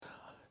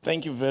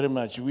Thank you very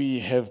much. We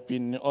have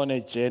been on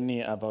a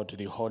journey about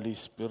the Holy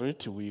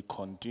Spirit. We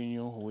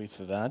continue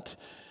with that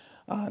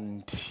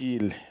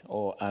until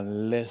or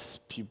unless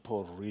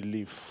people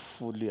really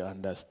fully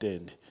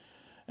understand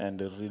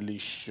and really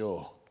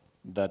sure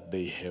that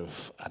they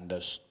have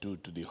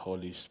understood the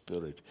Holy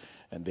Spirit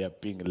and they are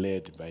being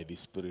led by the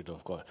Spirit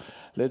of God.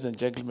 Ladies and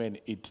gentlemen,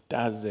 it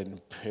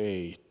doesn't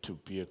pay to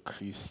be a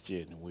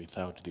Christian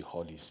without the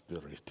Holy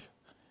Spirit.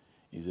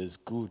 It's as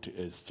good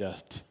as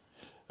just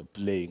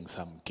playing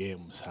some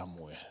game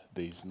somewhere.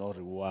 There is no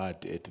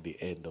reward at the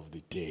end of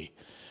the day.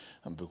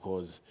 And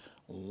because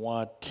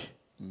what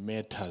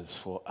matters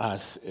for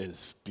us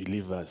as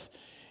believers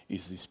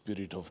is the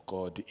Spirit of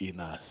God in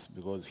us,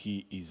 because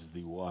He is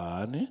the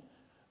one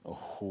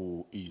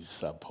who is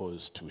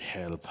supposed to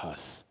help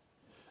us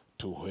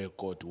to where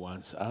God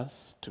wants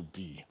us to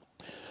be.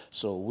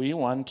 So we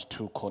want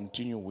to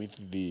continue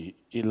with the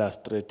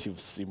illustrative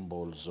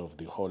symbols of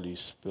the Holy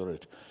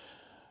Spirit.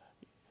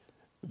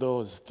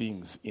 Those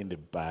things in the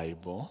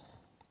Bible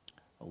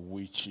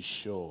which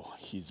show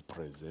His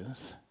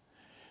presence,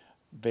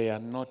 they are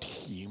not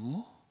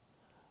Him,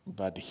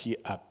 but He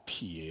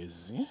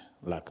appears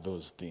like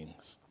those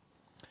things.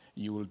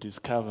 You will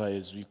discover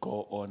as we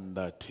go on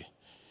that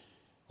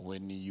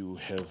when you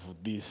have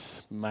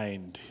this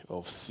mind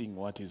of seeing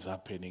what is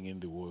happening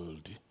in the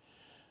world,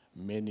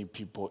 many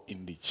people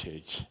in the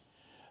church,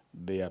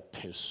 they are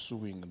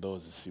pursuing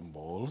those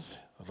symbols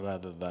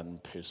rather than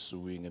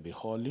pursuing the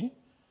Holy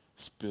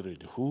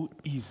Spirit who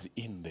is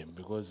in them,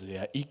 because they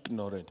are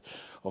ignorant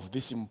of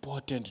this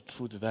important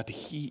truth that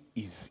He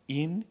is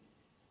in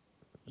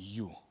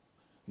you,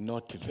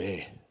 not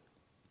there,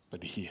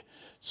 but here.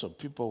 So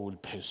people will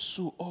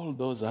pursue all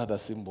those other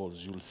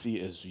symbols you'll see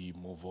as we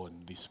move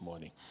on this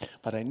morning.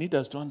 But I need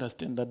us to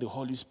understand that the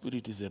Holy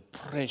Spirit is a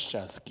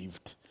precious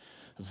gift,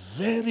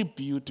 very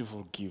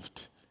beautiful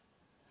gift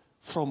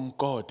from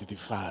God the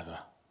Father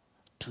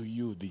to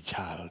you, the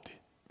child.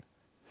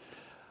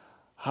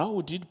 How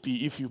would it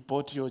be if you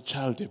bought your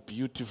child a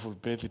beautiful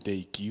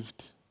birthday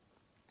gift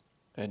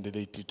and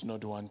they did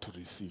not want to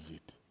receive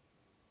it?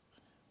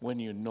 When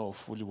you know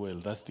fully well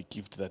that's the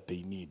gift that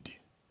they need.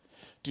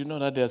 Do you know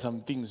that there are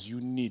some things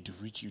you need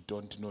which you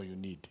don't know you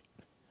need?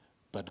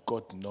 But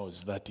God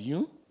knows that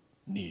you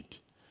need.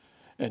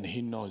 And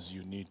He knows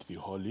you need the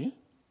Holy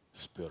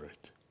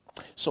Spirit.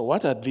 So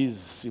what are these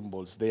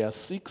symbols? There are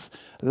 6.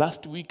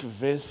 Last week,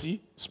 Versi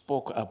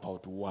spoke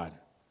about 1.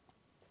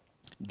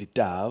 The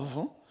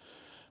dove.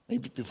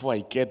 Maybe before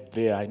I get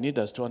there, I need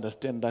us to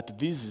understand that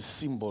these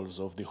symbols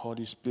of the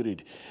Holy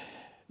Spirit,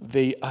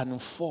 they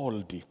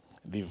unfold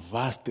the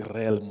vast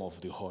realm of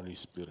the Holy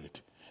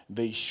Spirit.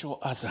 They show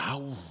us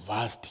how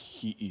vast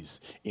He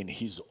is in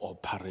His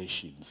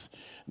operations.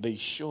 They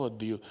show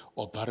the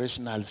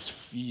operational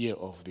sphere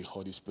of the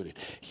Holy Spirit.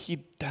 He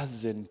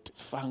doesn't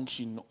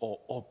function or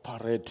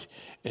operate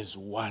as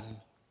one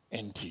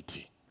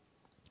entity.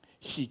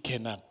 He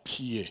can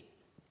appear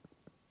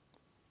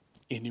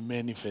in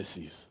many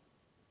faces.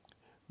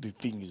 The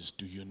thing is,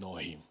 do you know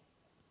Him?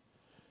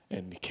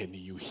 And can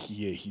you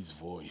hear His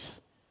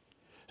voice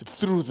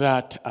through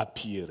that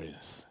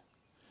appearance?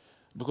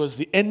 Because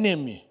the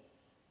enemy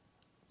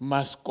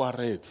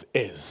masquerades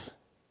as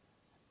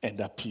and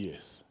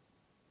appears.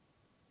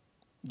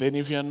 Then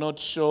if you're not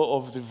sure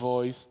of the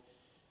voice,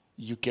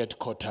 you get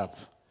caught up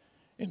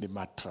in the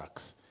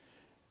matrix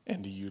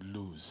and you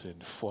lose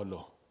and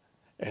follow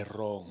a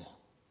wrong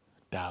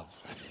dove.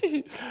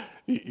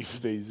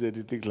 If there is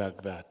anything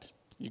like that.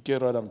 You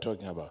get what I'm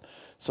talking about?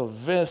 So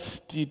verse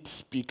did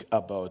speak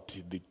about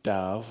the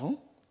dove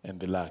and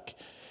the lark.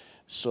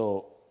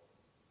 So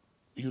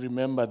you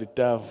remember the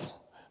dove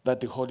that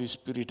the Holy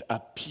Spirit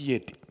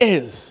appeared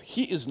as.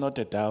 He is not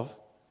a dove.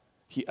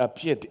 He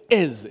appeared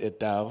as a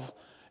dove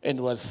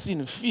and was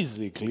seen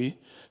physically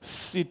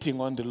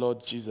sitting on the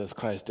Lord Jesus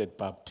Christ at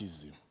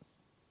baptism.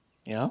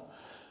 Yeah?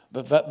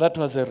 That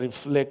was a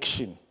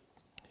reflection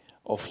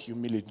of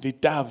humility. The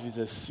dove is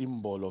a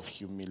symbol of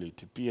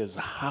humility. Be as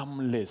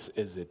harmless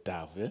as a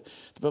dove. The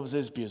Bible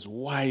says be as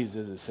wise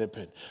as a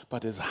serpent,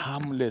 but as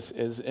harmless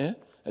as a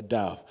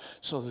dove.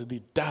 So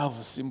the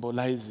dove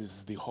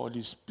symbolizes the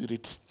Holy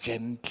Spirit's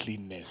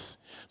gentleness,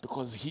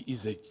 because He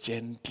is a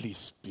gentle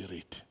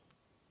spirit.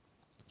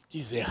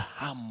 He's a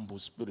humble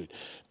spirit.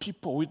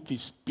 People with the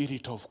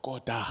Spirit of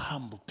God are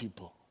humble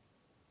people.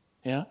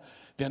 Yeah?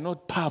 They're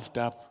not puffed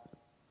up.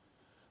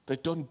 They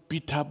don't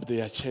beat up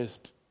their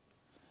chest.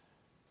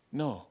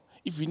 No,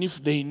 even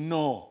if they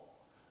know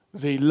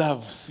they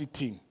love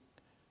sitting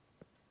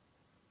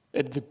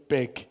at the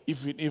back,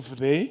 even if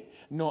they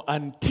know,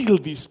 until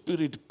the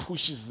Spirit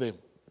pushes them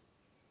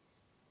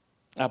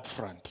up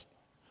front.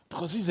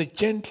 Because He's a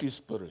gentle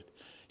spirit.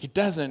 He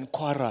doesn't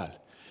quarrel.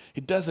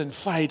 He doesn't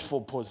fight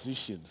for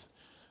positions.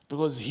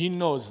 Because He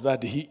knows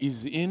that He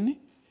is in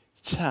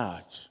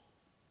charge.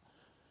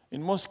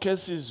 In most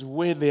cases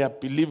where there are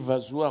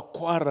believers who are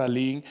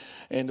quarreling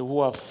and who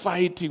are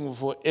fighting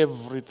for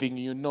everything,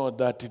 you know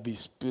that the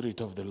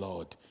Spirit of the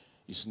Lord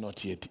is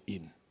not yet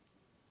in.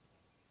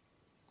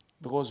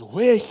 Because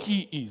where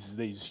He is,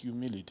 there is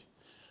humility.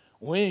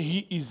 Where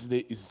he is,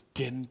 there is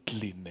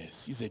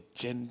gentleness. He's a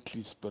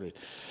gentle spirit.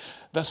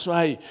 That's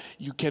why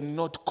you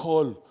cannot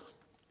call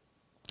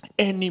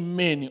any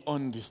man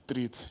on the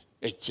street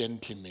a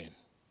gentleman.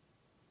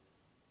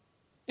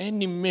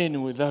 Any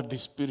man without the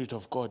Spirit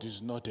of God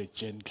is not a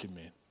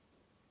gentleman.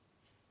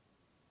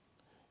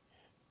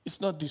 It's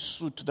not the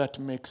suit that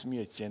makes me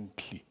a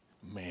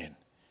gentleman.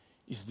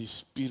 It's the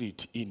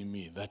Spirit in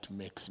me that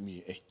makes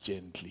me a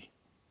gentleman.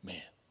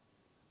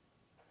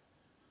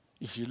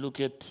 If you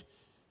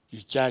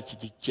judge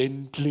the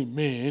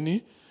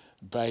gentleman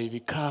by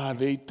the car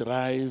they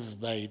drive,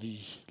 by the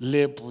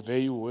label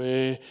they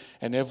wear,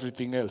 and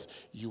everything else,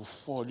 you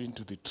fall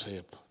into the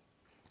trap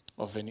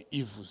of an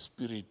evil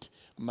spirit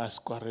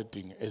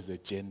masquerading as a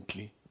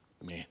gentleman.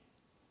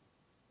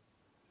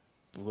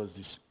 Because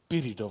the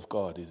Spirit of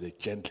God is a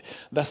gentle.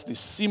 That's the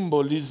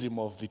symbolism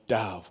of the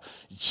dove.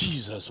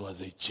 Jesus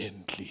was a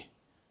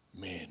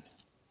gentleman,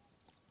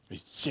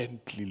 a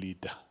gentle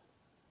leader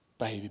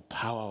by the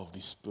power of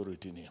the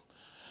Spirit in him.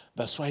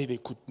 That's why they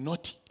could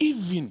not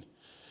even,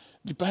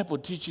 the Bible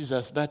teaches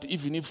us that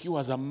even if he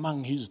was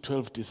among his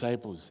 12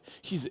 disciples,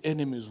 his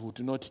enemies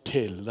would not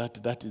tell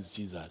that that is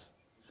Jesus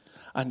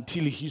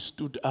until he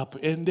stood up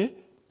and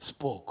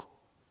spoke.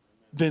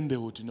 Then they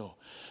would know.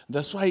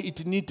 That's why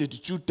it needed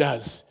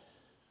Judas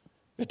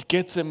at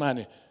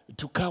Gethsemane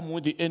to come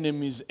with the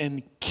enemies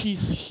and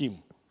kiss him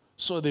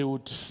so they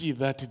would see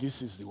that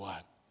this is the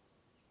one.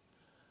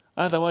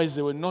 Otherwise,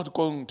 they were not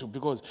going to,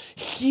 because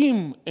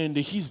him and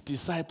his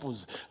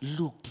disciples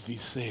looked the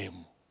same.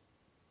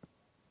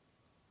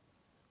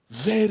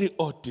 Very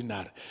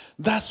ordinary.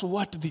 That's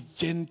what the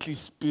gentle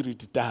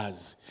spirit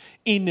does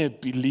in a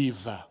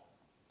believer.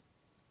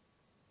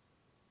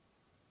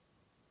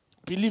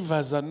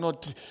 Believers are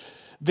not,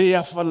 they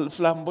are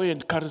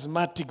flamboyant,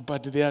 charismatic,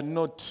 but they are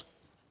not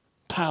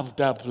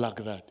puffed up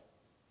like that.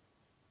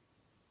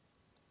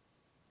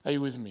 Are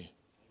you with me?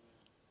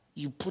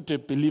 You put a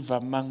believer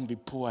among the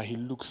poor, he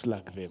looks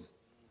like them,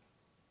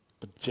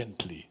 but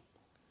gently.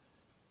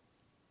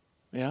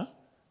 Yeah?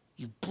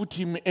 You put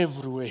him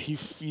everywhere, he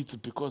fits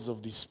because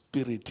of the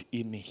Spirit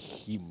in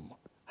him.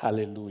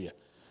 Hallelujah.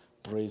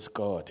 Praise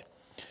God.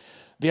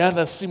 The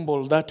other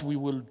symbol that we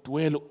will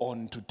dwell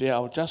on today,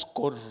 I'll just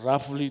go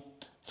roughly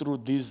through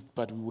this,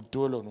 but we will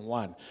dwell on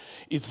one.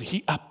 It's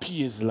he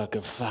appears like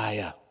a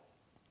fire.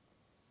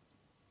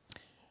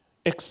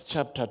 Acts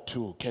chapter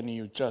 2, can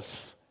you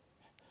just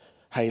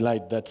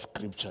highlight that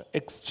scripture?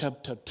 Acts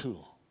chapter 2,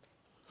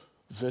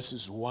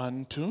 verses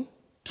 1 to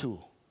 2.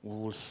 We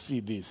will see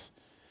this,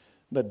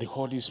 that the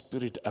Holy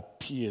Spirit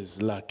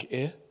appears like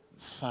a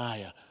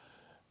fire.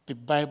 The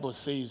Bible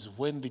says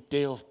when the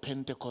day of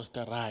Pentecost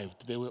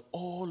arrived, they were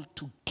all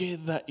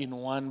together in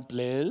one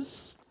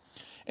place,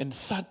 and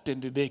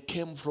suddenly there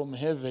came from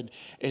heaven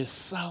a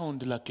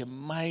sound like a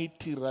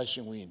mighty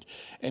rushing wind,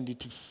 and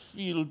it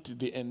filled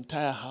the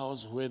entire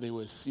house where they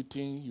were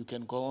sitting. You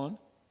can go on.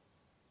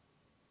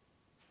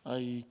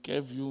 I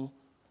gave you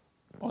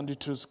only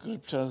 2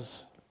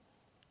 scriptures.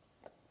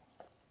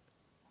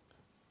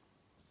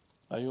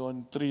 Are you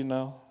on 3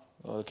 now?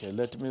 Okay,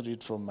 let me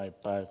read from my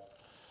Bible.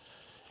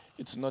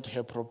 It's not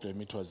her problem,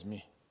 it was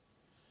me.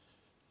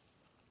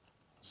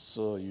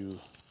 So you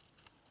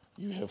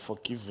have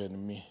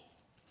forgiven me.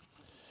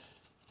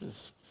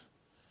 This,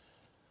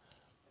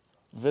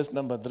 verse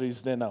number 3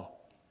 is there now.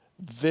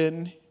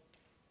 Then,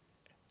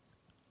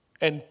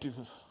 and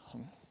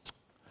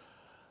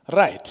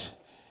right.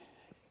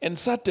 And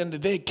suddenly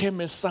there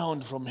came a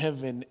sound from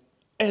heaven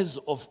as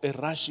of a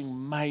rushing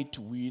mighty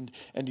wind,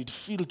 and it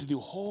filled the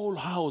whole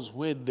house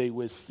where they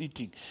were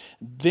sitting.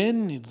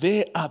 Then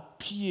there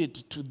appeared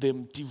to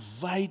them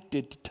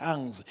divided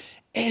tongues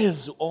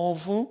as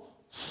of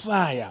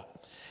fire,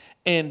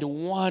 and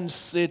one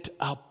sat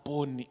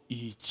upon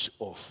each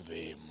of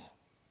them.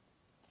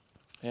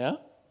 Yeah?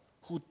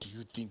 Who do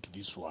you think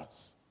this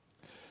was?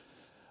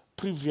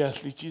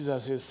 Previously,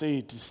 Jesus has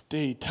said,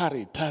 stay,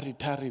 tarry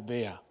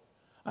there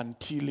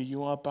until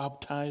you are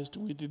baptized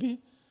with the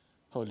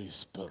Holy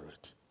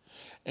Spirit.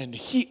 And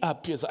he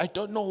appears. I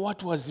don't know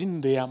what was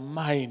in their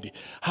mind,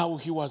 how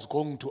he was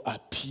going to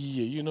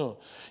appear. You know,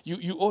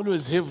 you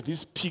always have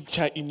this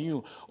picture in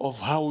you of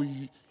how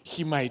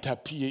he might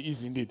appear,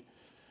 isn't it?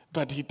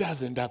 But he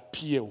doesn't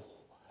appear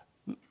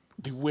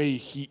the way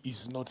he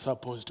is not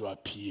supposed to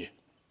appear.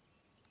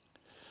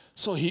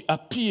 So he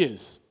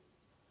appears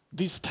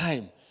this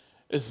time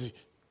as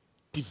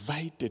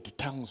divided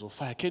tongues of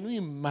fire. Can you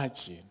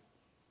imagine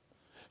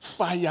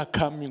fire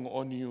coming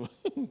on you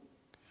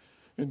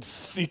and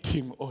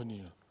sitting on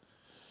you?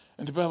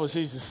 And the Bible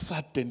says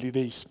suddenly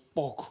they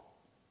spoke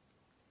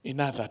in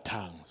other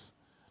tongues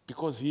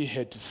because he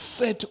had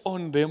set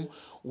on them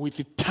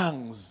with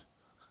tongues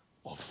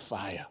of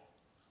fire,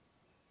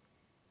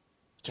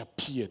 which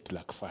appeared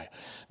like fire.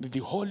 The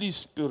Holy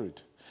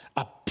Spirit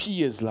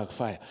appears like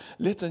fire.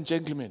 Ladies and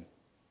gentlemen,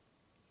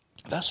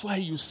 that's why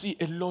you see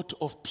a lot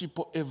of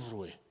people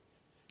everywhere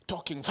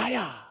talking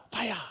fire,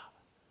 fire,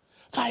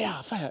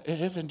 fire, fire.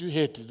 Haven't you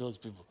heard those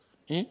people?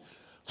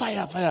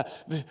 Fire, fire.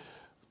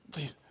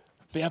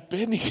 They are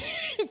burning.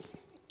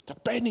 They're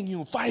burning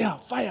you, fire,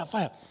 fire,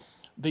 fire.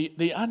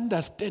 They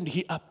understand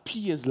he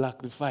appears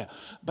like the fire,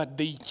 but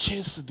they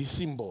chase the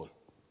symbol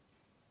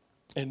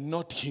and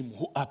not him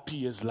who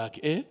appears like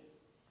a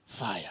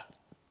fire,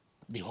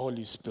 the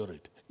Holy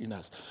Spirit in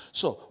us.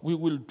 So we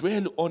will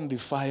dwell on the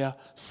fire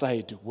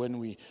side when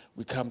we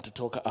come to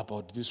talk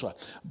about this one.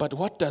 But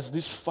what does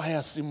this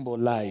fire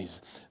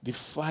symbolize? The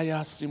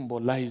fire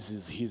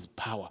symbolizes his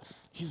power,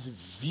 his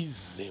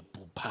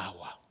visible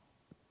power.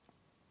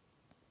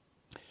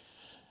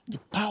 The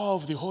power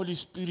of the Holy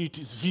Spirit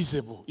is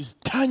visible, is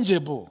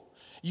tangible.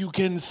 You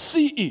can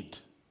see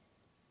it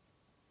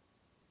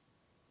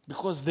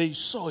because they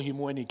saw him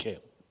when he came.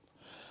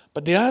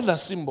 But the other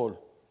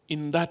symbol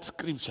in that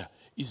scripture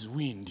is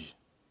wind.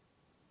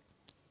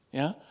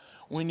 Yeah?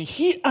 When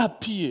he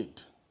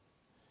appeared,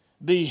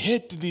 they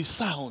heard the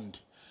sound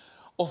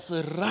of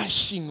a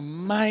rushing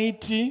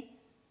mighty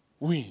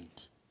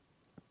wind.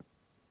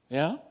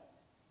 Yeah?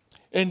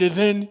 And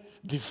then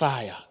the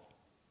fire.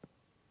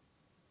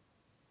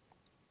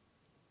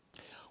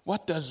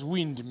 What does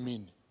wind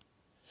mean?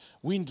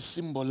 Wind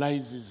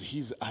symbolizes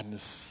his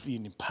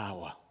unseen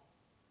power.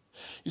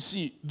 You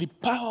see, the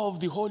power of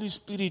the Holy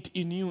Spirit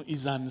in you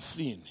is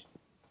unseen.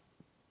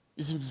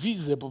 It's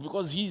invisible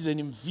because he's an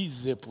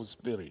invisible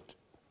spirit.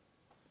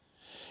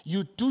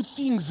 You do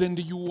things and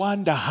you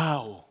wonder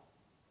how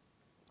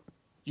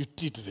you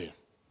did them.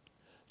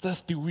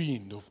 That's the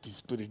wind of the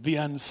Spirit, the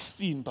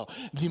unseen power,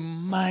 the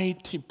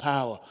mighty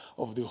power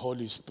of the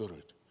Holy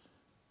Spirit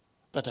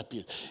that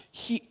appears.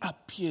 He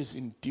appears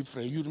in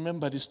different. You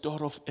remember the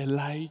story of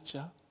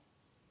Elijah?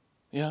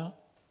 Yeah?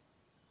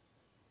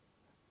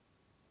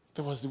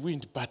 There was the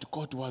wind, but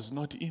God was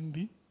not in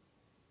the.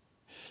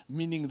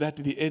 Meaning that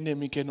the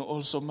enemy can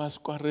also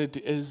masquerade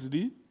as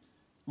the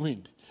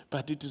wind,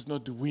 but it is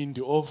not the wind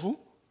of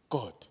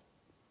God.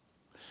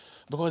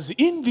 Because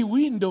in the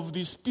wind of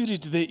the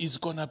Spirit, there is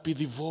going to be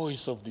the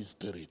voice of the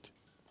Spirit.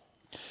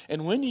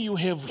 And when you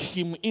have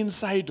him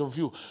inside of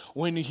you,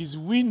 when his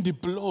wind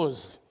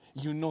blows,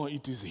 you know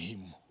it is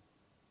him.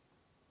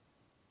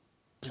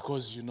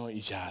 Because you know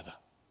each other.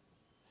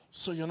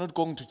 So you're not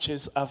going to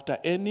chase after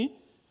any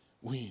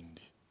wind.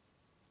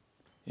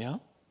 Yeah?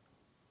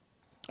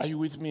 Are you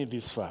with me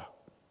this far?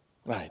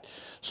 Right.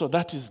 So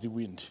that is the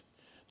wind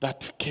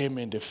that came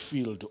and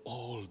filled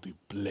all the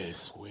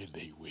place where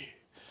they were.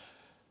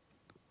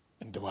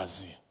 And there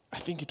was, I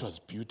think it was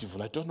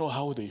beautiful. I don't know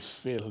how they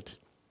felt,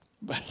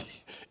 but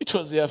it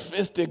was their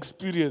first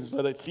experience,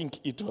 but I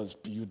think it was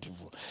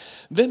beautiful.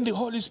 Then the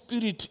Holy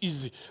Spirit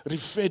is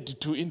referred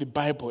to in the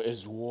Bible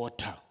as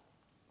water.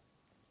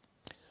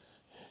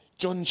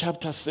 John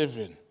chapter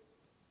 7,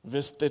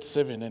 verse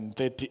 37 and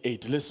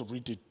 38. Let's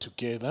read it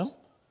together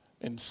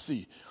and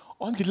see.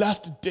 On the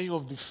last day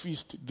of the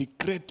feast, the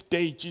great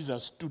day,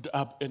 Jesus stood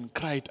up and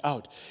cried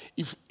out,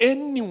 "If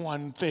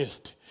anyone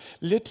thirst,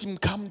 let him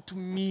come to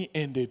me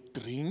and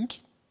drink.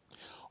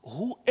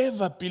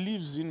 Whoever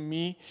believes in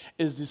me,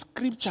 as the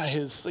scripture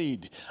has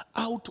said,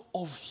 out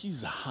of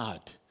his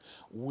heart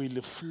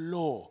will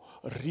flow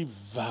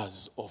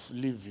rivers of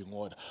living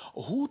water."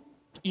 Who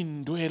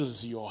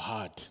indwells your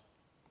heart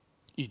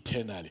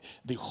eternally?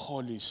 The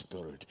Holy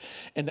Spirit.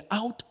 And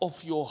out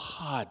of your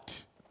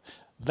heart,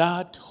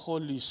 that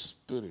Holy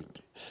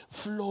Spirit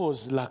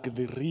flows like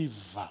the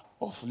river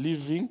of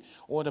living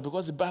water,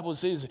 because the Bible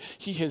says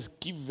he has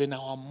given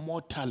our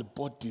mortal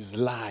bodies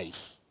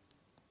life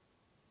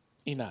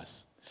in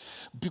us.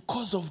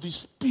 Because of the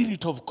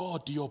Spirit of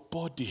God, your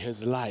body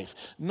has life.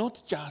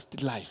 Not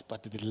just life,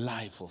 but the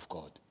life of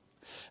God.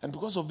 And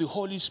because of the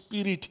Holy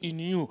Spirit in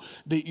you,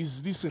 there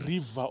is this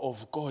river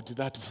of God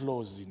that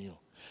flows in you.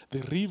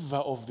 The river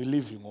of the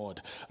living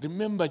water.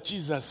 Remember,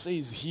 Jesus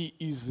says he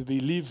is the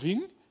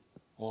living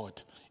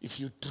water. If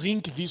you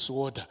drink this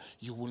water,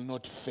 you will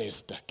not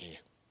thirst again.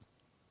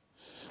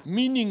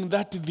 Meaning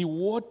that the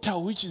water,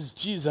 which is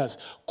Jesus,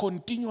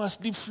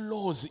 continuously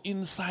flows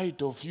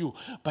inside of you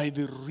by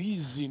the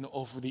reason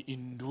of the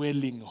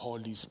indwelling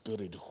Holy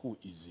Spirit who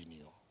is in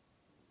you.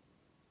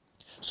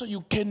 So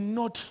you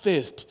cannot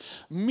thirst,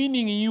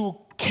 meaning you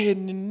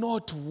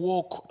cannot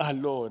walk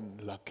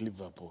alone like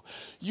Liverpool.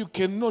 You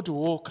cannot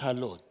walk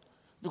alone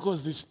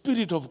because the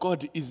Spirit of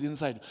God is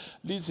inside.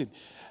 Listen,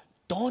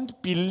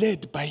 don't be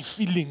led by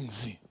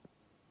feelings.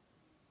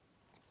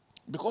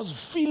 Because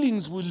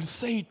feelings will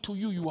say to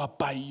you, you are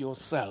by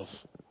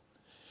yourself.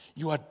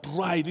 You are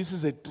dry. This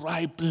is a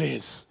dry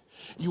place.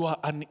 You are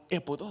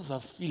unable. Those are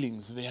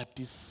feelings. They are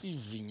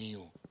deceiving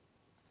you.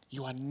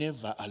 You are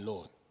never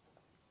alone.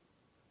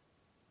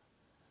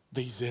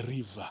 There is a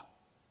river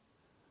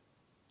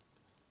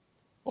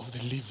of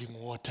the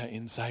living water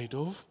inside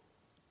of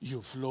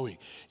you flowing.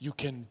 You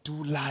can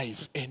do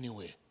life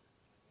anywhere.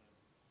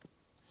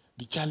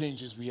 The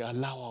challenge is we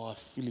allow our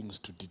feelings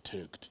to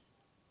detect,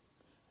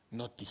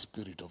 not the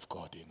Spirit of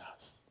God in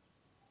us.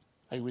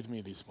 Are you with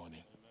me this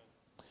morning?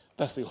 Amen.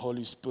 That's the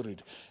Holy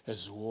Spirit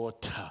as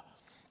water.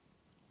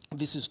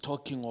 This is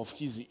talking of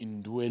his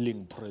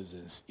indwelling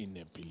presence in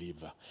a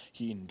believer.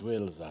 He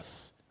indwells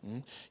us.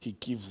 He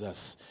gives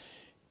us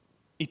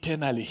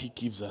eternally he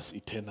gives us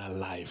eternal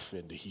life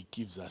and he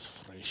gives us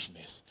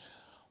freshness.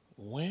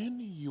 When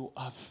you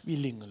are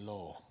feeling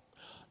low,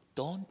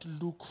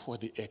 don't look for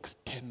the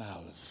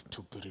externals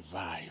to be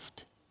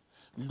revived.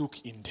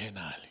 Look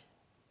internally.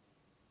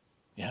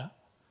 Yeah?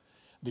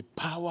 The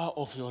power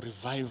of your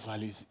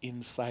revival is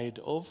inside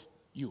of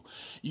you.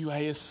 You are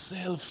a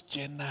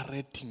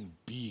self-generating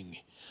being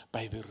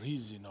by the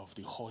reason of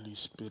the Holy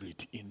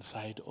Spirit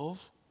inside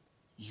of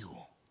you.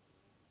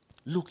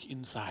 Look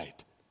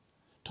inside.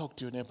 Talk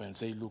to your neighbor and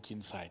say, look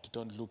inside.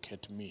 Don't look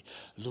at me.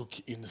 Look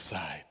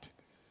inside.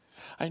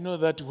 I know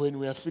that when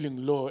we are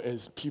feeling low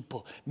as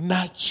people,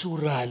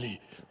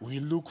 naturally we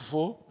look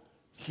for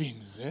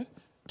things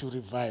to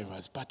revive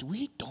us. But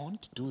we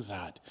don't do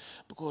that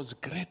because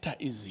greater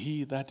is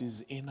he that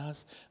is in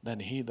us than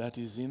he that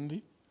is in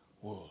the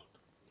world.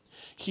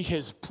 He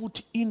has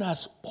put in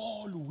us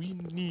all we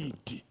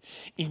need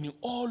in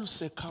all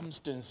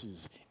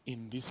circumstances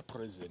in this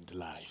present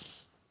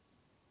life.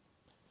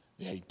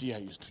 The idea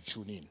is to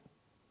tune in.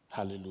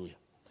 Hallelujah.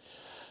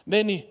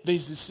 Then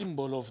there's the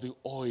symbol of the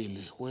oil,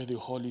 where the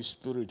Holy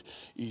Spirit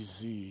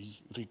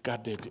is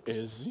regarded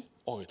as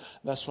oil.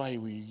 That's why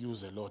we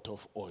use a lot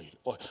of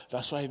oil.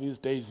 That's why these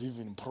days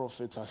even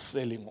prophets are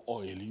selling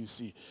oil. You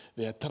see,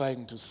 they are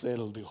trying to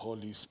sell the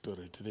Holy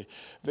Spirit.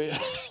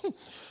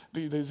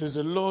 There's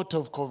a lot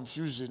of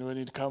confusion when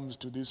it comes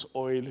to this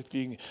oil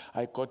thing.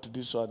 I got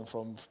this one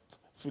from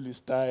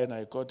Philistine,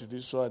 I got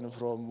this one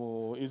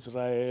from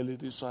Israel,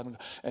 this one,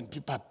 and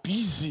people are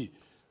busy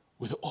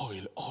with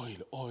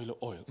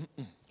oil.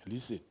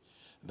 Listen,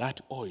 that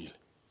oil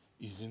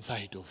is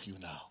inside of you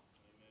now.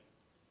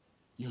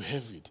 You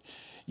have it.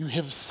 You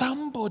have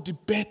somebody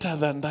better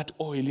than that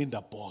oil in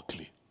the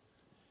bottle.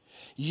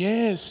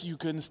 Yes, you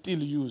can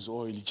still use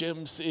oil.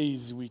 James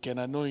says we can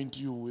anoint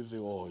you with the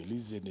oil,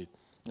 isn't it?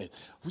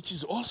 Which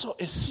is also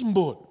a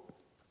symbol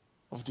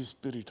of the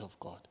Spirit of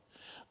God.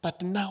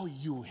 But now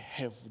you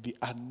have the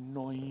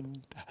anointing.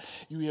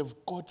 You have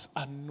God's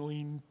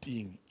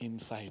anointing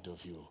inside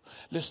of you.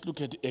 Let's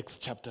look at Acts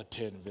chapter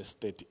 10, verse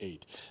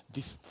 38.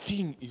 This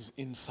thing is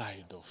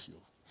inside of you.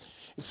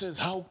 It says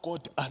how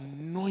God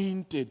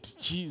anointed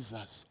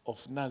Jesus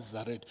of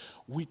Nazareth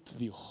with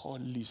the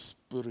Holy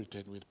Spirit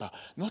and with power.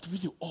 Not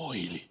with the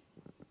oil.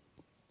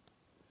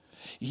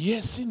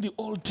 Yes, in the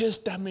Old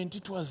Testament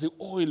it was the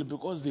oil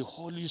because the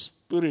Holy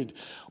Spirit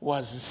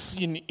was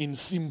seen in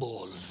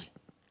symbols.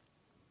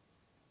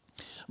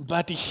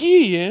 But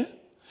here,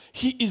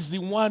 he is the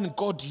one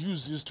God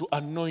uses to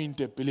anoint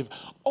a believer.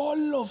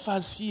 All of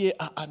us here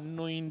are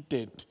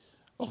anointed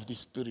of the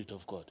Spirit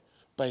of God,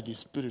 by the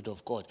Spirit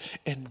of God,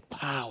 and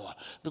power.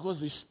 Because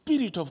the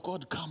Spirit of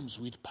God comes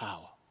with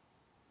power.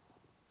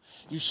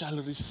 You shall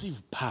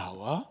receive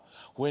power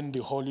when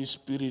the Holy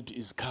Spirit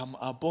is come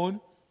upon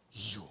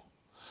you.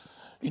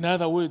 In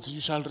other words,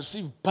 you shall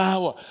receive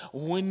power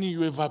when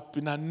you have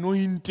been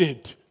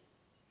anointed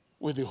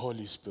with the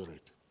Holy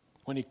Spirit.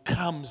 When it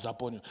comes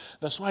upon you.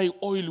 That's why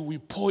oil, we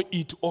pour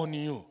it on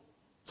you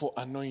for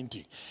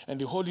anointing. And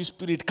the Holy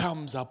Spirit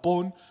comes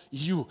upon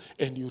you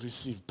and you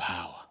receive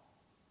power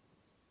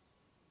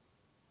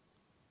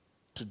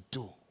to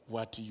do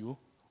what you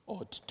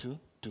ought to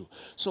do.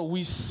 So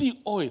we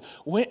see oil.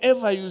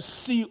 Wherever you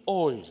see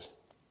oil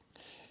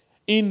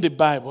in the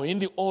Bible, in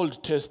the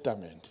Old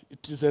Testament,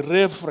 it is a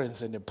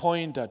reference and a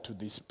pointer to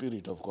the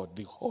Spirit of God,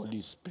 the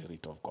Holy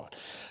Spirit of God.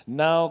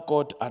 Now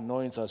God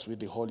anoints us with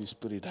the Holy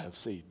Spirit. I have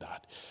said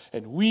that.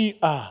 And we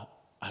are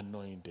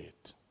anointed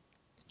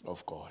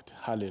of God.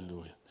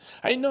 Hallelujah.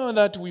 I know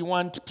that we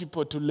want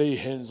people to lay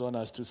hands on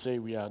us to say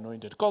we are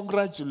anointed.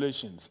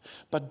 Congratulations.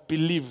 But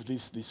believe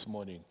this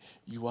morning.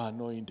 You are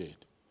anointed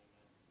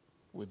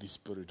with the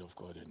Spirit of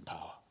God and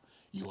power.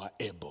 You are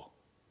able.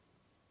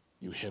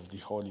 You have the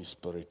Holy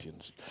Spirit in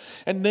you.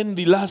 And then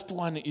the last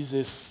one is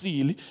a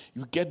seal.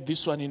 You get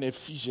this one in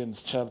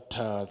Ephesians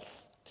chapter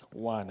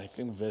 1, I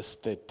think verse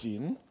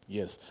 13.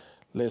 Yes,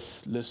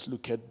 let's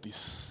look at the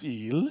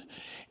seal.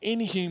 In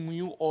him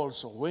you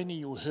also, when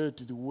you heard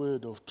the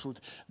word of truth,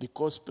 the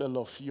gospel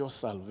of your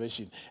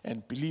salvation,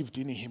 and believed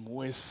in him,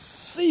 were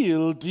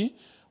sealed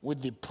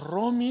with the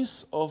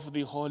promise of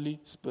the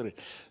Holy Spirit.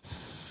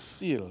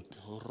 Sealed,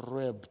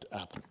 wrapped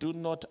up. Do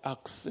not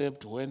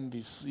accept when the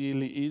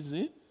seal is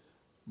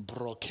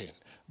broken.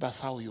 That's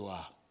how you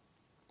are.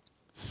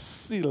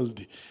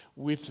 Sealed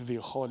with the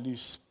Holy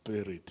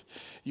Spirit.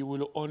 You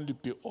will only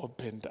be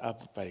opened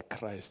up by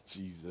Christ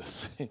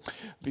Jesus.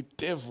 The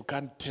devil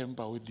can't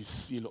tamper with the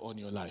seal on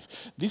your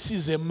life. This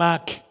is a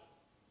mark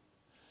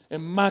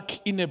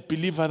in a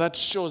believer that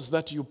shows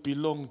that you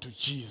belong to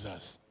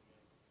Jesus.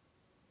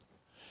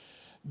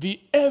 The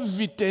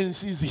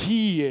evidence is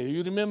here.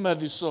 You remember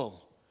the song.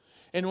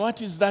 And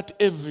what is that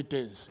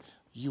evidence?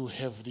 You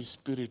have the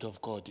Spirit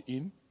of God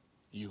in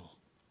you.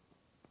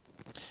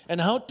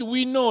 And how do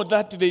we know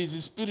that there is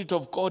the Spirit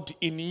of God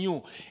in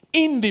you?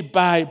 In the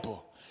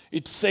Bible,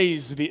 it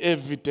says the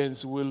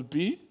evidence will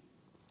be.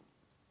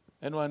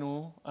 Anyone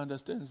who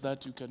understands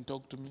that, you can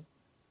talk to me.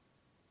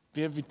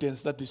 The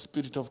evidence that the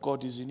Spirit of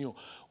God is in you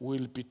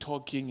will be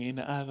talking in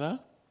other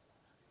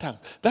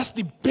tongues. That's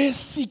the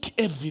basic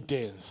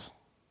evidence.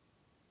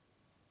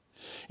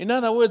 In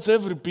other words,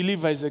 every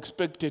believer is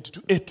expected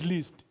to at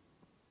least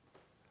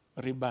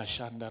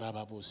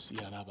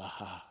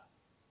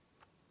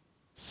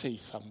say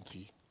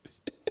something.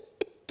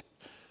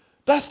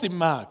 That's the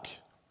mark.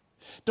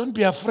 Don't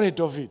be afraid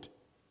of it.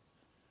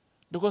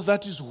 Because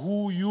that is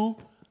who you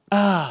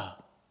are.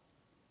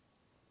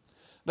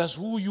 That's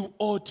who you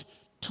ought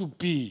to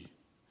be.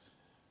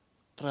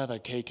 Brother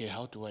KK,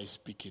 how do I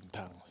speak in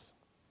tongues?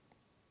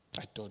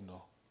 I don't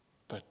know.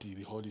 But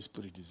the Holy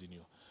Spirit is in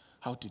you.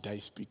 How did I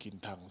speak in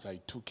tongues? I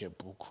took a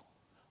book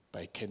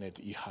by Kenneth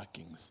E.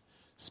 Hawkins,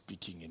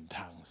 Speaking in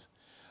Tongues.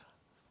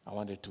 I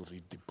wanted to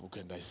read the book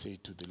and I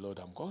said to the Lord,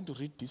 I'm going to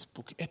read this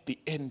book. At the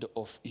end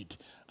of it,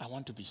 I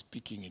want to be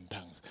speaking in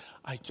tongues.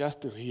 I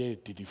just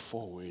read the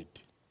foreword,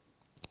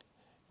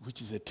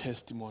 which is a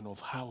testimony of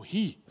how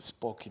he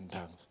spoke in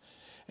tongues.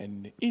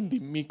 And in the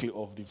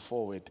middle of the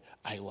foreword,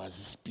 I was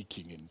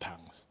speaking in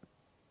tongues.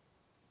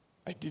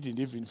 I didn't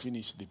even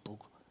finish the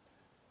book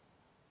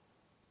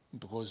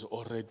because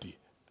already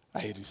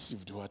I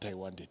received what I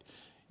wanted.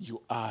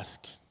 You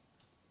ask.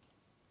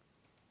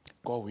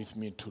 Go with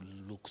me to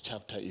Luke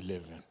chapter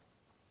 11.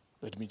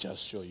 Let me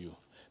just show you.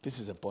 This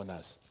is a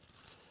bonus.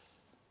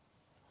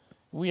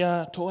 We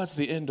are towards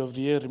the end of the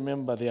year.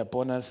 Remember, there are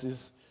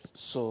bonuses.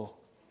 So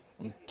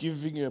I'm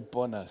giving you a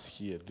bonus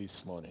here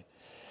this morning.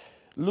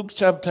 Luke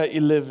chapter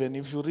 11,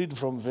 if you read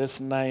from verse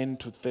 9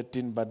 to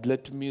 13, but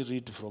let me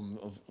read from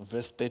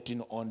verse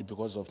 13 only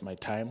because of my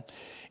time.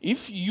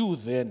 If you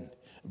then,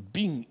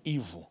 being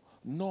evil,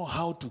 know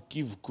how to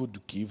give good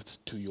gifts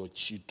to your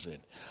children,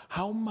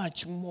 how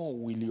much more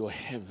will your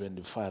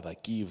heavenly Father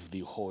give the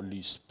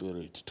Holy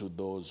Spirit to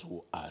those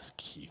who ask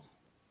him?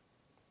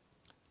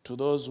 To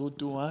those who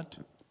do what?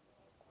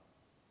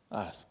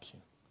 Ask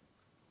him.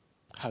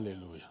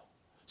 Hallelujah.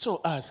 So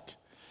ask.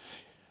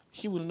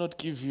 He will not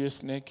give you a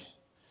snake.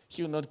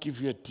 He will not give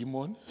you a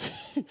demon.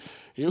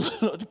 He will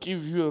not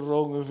give you a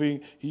wrong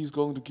thing. He's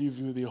going to give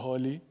you the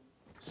Holy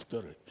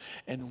Spirit.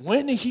 And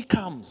when he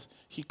comes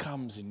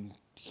in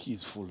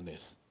his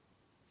fullness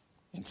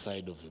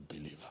inside of a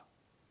believer.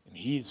 In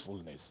his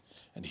fullness.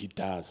 And he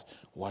does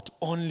what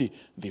only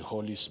the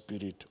Holy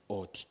Spirit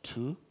ought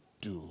to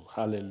do.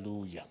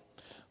 Hallelujah.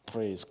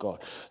 Praise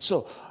God.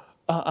 So,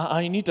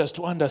 I need us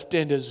to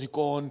understand as we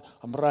go on,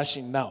 I'm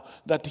rushing now,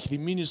 that the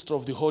ministry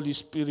of the Holy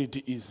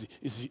Spirit is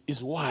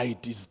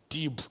wide, is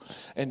deep,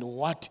 and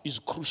what is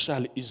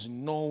crucial is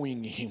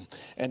knowing him.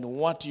 And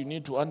what you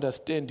need to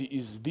understand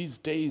is these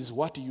days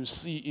what you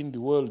see in the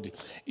world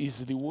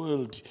is the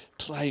world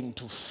trying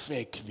to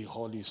fake the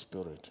Holy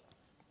Spirit.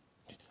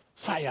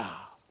 Fire,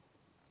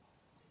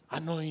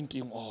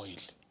 anointing oil,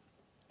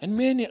 and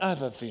many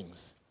other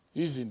things,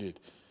 isn't it?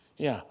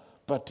 Yeah.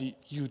 But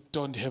you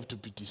don't have to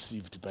be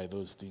deceived by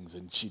those things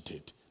and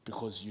cheated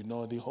because you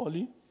know the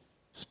Holy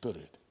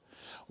Spirit.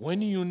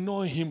 When you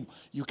know him,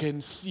 you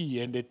can see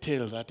and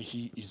tell that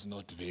he is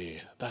not there.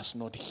 That's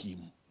not him.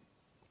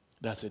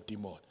 That's a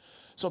demon.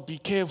 So be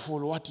careful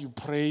what you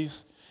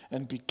praise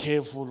and be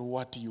careful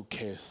what you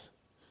curse.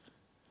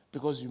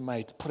 Because you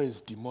might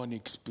praise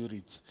demonic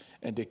spirits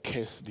and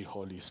curse the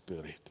Holy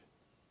Spirit.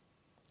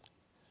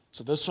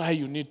 So that's why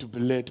you need to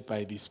be led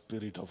by the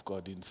Spirit of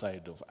God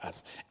inside of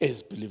us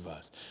as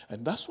believers.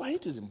 And that's why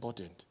it is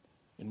important,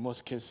 in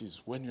most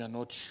cases, when you are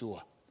not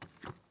sure,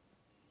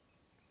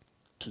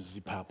 to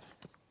zip up,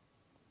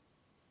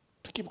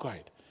 to keep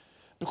quiet.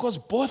 Because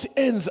both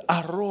ends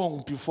are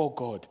wrong before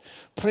God.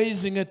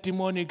 Praising a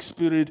demonic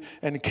spirit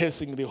and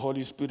cursing the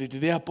Holy Spirit,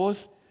 they are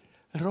both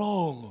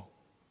wrong.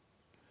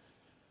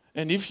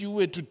 And if you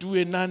were to do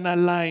a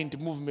non-aligned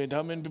movement,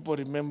 how many people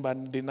remember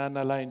the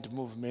non-aligned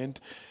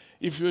movement?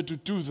 If you were to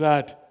do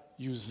that,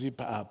 you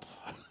zip up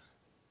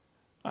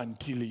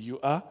until you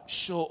are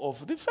sure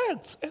of the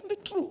facts and the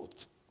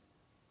truth.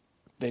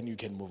 Then you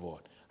can move on.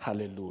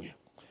 Hallelujah.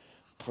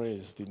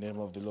 Praise the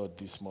name of the Lord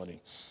this morning.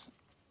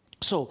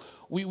 So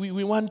we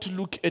want to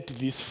look at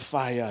this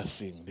fire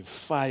thing, the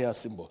fire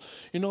symbol.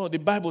 You know, the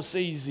Bible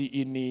says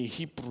in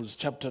Hebrews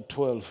chapter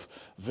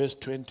 12, verse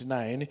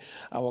 29,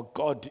 our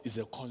God is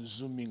a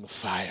consuming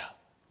fire.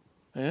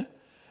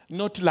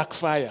 Not like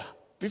fire.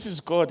 This is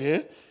God,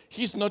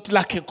 He's not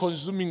like a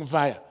consuming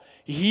fire.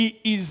 He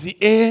is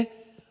a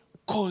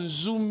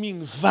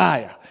consuming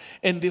fire.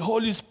 And the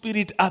Holy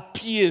Spirit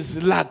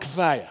appears like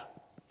fire.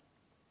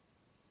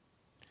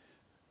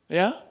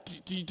 Yeah?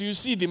 Do you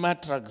see the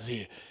matrix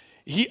here?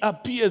 He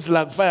appears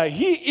like fire.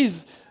 He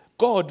is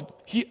God.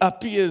 He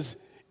appears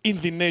in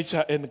the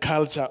nature and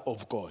culture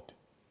of God,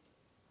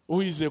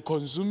 who is a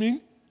consuming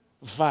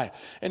fire.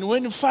 And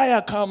when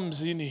fire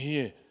comes in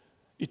here,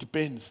 it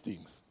burns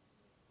things.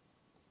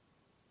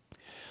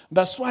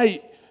 That's why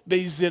there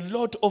is a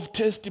lot of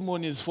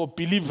testimonies for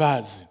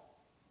believers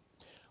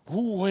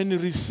who, when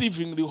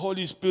receiving the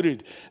Holy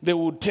Spirit, they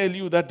will tell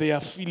you that they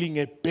are feeling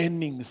a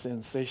burning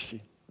sensation.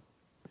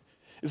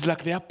 It's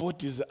like their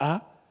bodies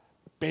are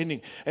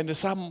burning. And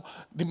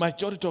the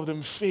majority of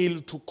them fail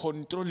to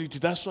control it.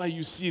 That's why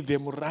you see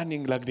them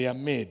running like they are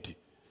mad.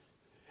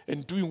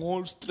 and doing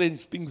all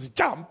strange things,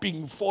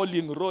 jumping,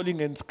 falling,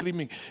 rolling, and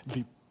screaming.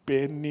 The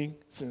burning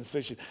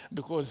sensation.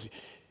 Because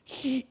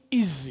he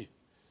is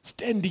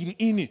standing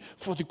in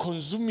for the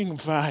consuming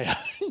fire.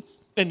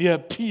 And he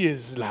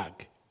appears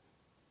like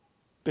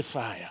the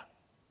fire.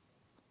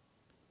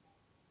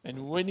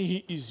 And when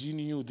he is in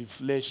you, the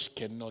flesh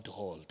cannot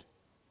hold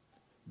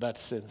that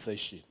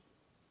sensation.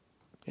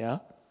 Yeah?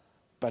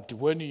 But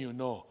when you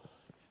know,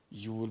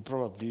 you will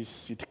probably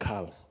sit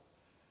calm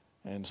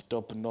and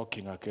stop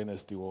knocking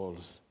against the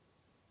walls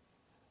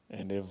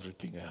and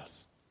everything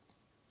else.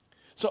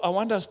 So I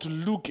want us to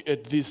look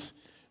at this,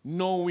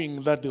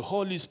 knowing that the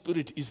Holy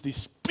Spirit is the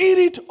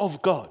Spirit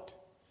of God,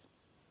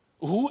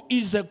 who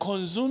is a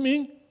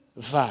consuming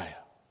fire.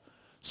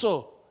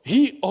 So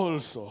he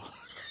also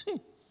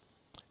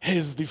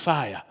has the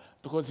fire,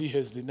 because he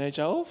has the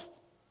nature of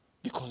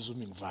the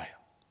consuming fire.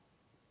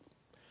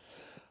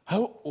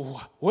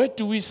 Where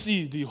do we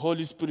see the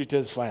Holy Spirit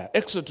as fire?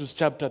 Exodus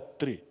chapter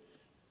 3.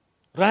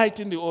 Right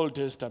in the Old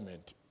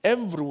Testament.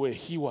 Everywhere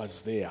he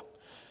was there.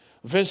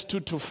 Verse 2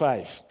 to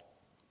 5.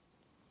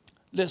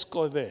 Let's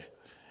go there.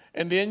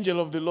 And the angel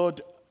of the Lord,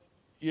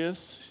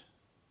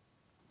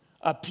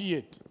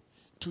 appeared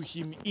to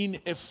him in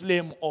a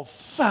flame of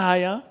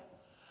fire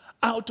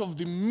out of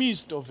the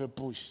midst of a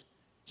bush.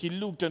 He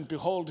looked, and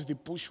behold, the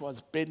bush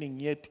was burning,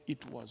 yet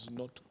it was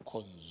not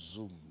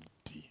consumed.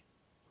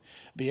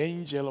 The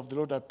angel of the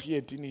Lord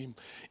appeared in him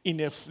in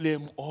a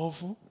flame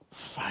of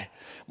fire.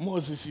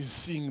 Moses is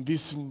seeing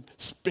this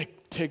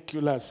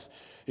spectacular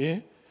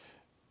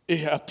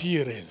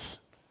appearance.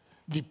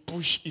 The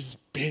bush is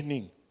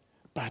burning,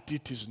 but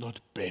it is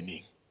not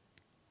burning.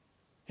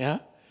 Yeah?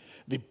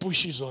 The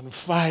bush is on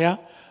fire,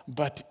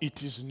 but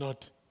it is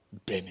not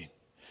burning.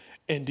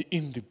 And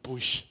in the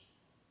bush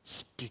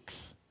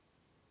speaks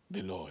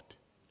the Lord.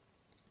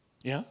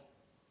 Yeah?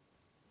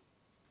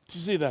 Do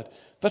you see that?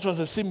 That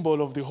was a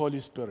symbol of the Holy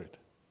Spirit.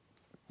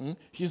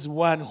 He's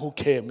one who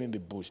came in the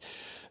bush.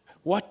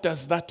 What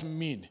does that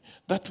mean?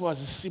 That was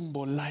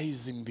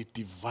symbolizing the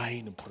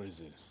divine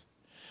presence.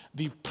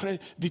 The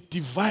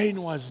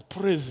divine was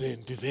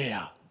present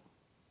there.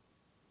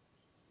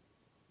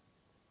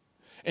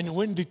 And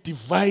when the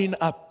divine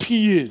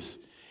appears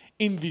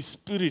in the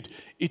spirit,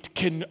 it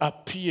can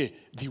appear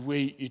the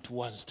way it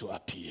wants to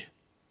appear.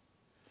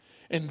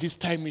 And this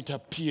time it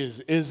appears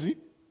as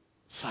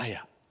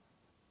fire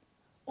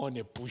on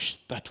a bush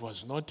that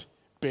was not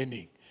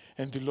burning.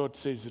 And the Lord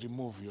says,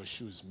 remove your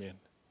shoes, man.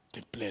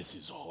 The place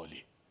is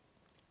holy.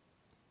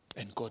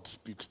 And God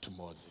speaks to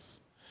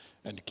Moses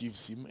and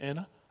gives him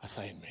an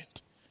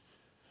assignment.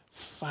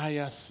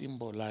 Fire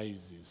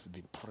symbolizes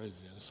the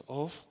presence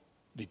of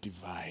the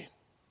divine.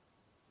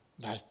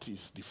 That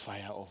is the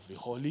fire of the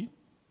Holy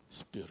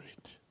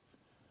Spirit.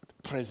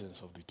 The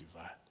presence of the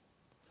divine.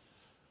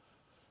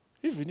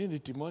 Even in the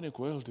demonic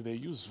world, they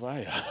use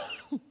fire.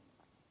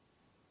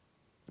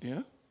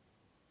 Yeah?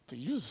 They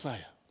use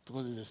fire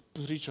because it's a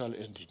spiritual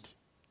entity.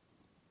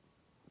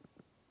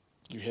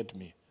 You heard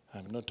me.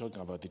 I'm not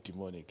talking about the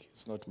demonic.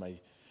 It's not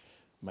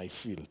my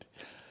field.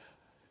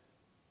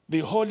 The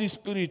Holy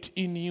Spirit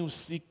in you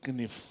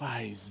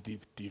signifies the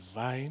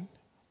divine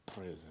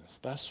presence.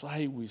 That's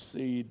why we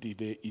say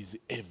there is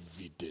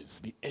evidence.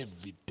 The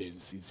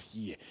evidence is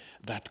here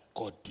that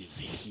God is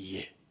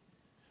here.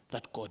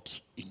 That God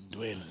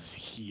indwells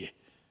here.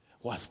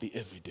 What's the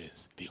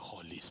evidence? The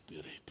Holy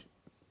Spirit.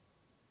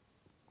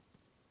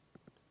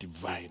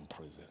 Divine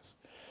presence.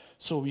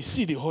 So we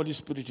see the Holy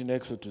Spirit in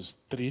Exodus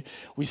 3.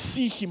 We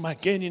see him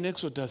again in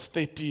Exodus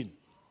 13.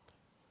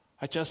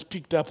 I just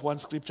picked up one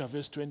scripture,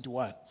 verse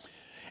 21.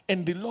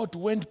 And the Lord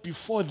went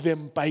before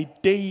them by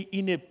day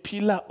in a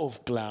pillar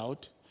of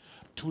cloud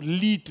to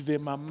lead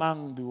them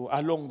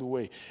along the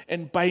way.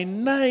 And by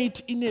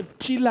night in a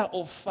pillar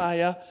of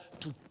fire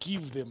to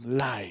give them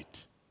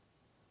light,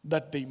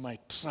 that they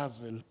might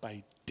travel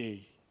by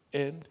day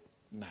and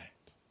night.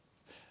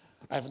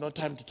 I have no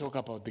time to talk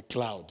about the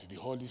cloud. The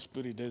Holy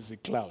Spirit is a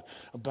cloud.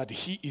 But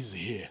he is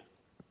here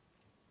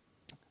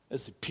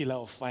as a pillar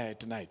of fire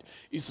at night.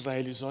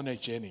 Israel is on a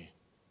journey.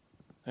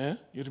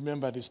 You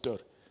remember the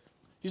story?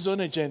 He's on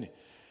a journey.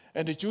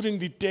 And during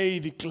the day,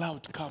 the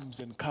cloud comes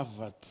and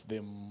covers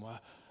them.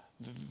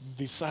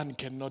 The sun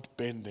cannot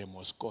burn them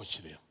or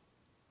scorch them.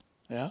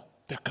 Yeah?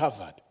 They're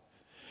covered.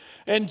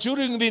 And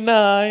during the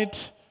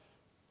night,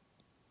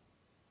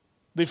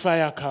 the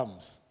fire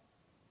comes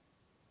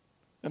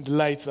and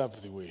lights up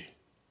the way.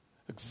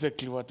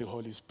 Exactly what the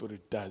Holy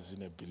Spirit does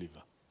in a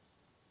believer.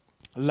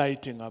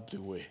 Lighting up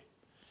the way.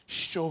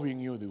 Showing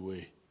you the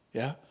way.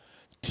 Yeah?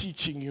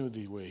 Teaching you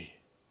the way.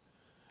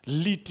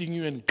 Leading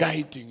you and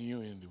guiding you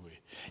in the way.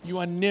 You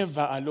are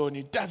never alone.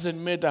 It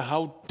doesn't matter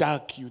how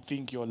dark you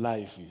think your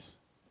life is.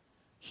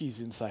 He's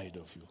inside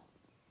of you.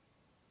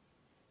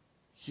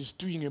 He's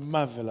doing a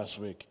marvelous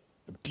work.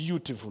 A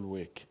beautiful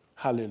work.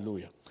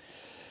 Hallelujah.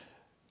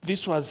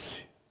 This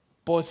was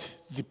both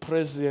the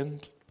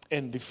present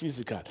and the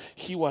physical.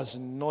 He was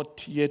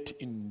not yet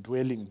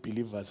indwelling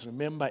believers.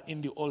 Remember,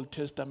 in the Old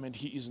Testament,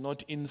 he is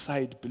not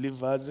inside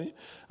believers,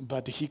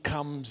 but he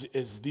comes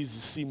as these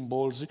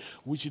symbols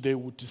which they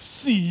would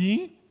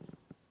see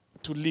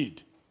to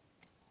lead.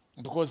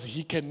 Because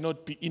he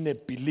cannot be in a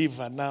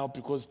believer now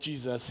because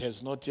Jesus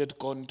has not yet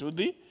gone to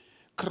the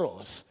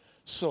cross.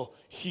 So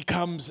he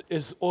comes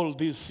as all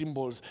these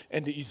symbols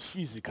and is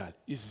physical,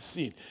 is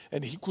seen.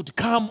 And he could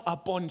come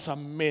upon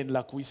some men,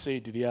 like we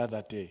said the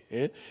other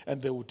day,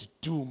 and they would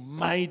do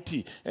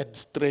mighty and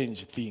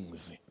strange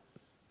things.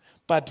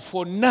 But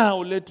for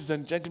now, ladies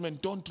and gentlemen,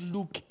 don't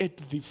look at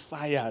the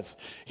fires.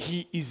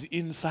 He is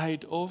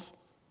inside of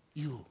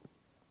you.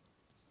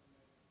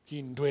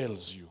 He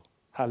indwells you.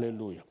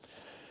 Hallelujah.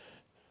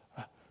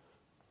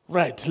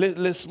 Right,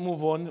 let's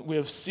move on. We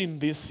have seen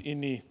this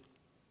in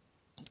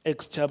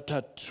Acts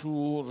chapter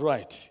 2,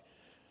 right.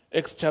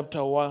 Acts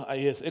chapter 1,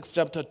 Acts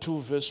chapter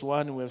 2, verse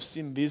 1, we have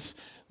seen this,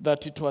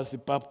 that it was the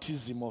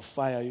baptism of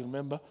fire. You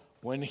remember?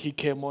 When he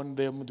came on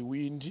them, the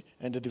wind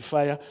and the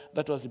fire,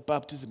 that was the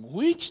baptism,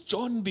 which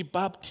John the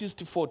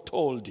Baptist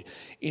foretold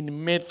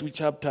in Matthew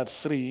chapter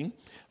 3,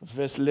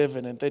 verse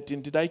 11 and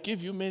 13. Did I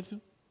give you Matthew?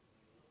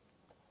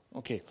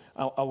 Okay,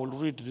 I will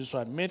read this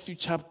one. Matthew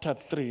chapter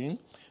 3,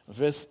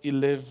 verse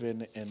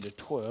 11 and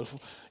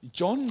 12.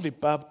 John the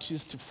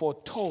Baptist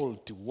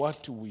foretold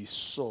what we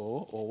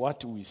saw or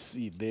what we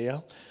see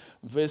there.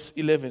 Verse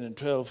 11 and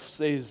 12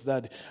 says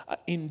that,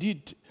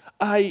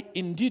 I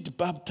indeed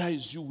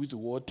baptize you with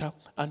water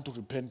unto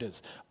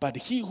repentance, but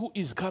he who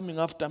is coming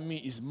after me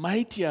is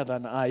mightier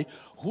than I,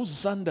 whose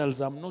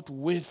sandals I'm not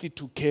worthy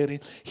to carry.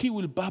 He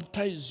will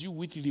baptize you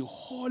with the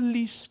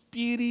Holy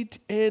Spirit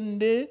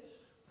and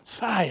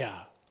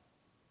fire.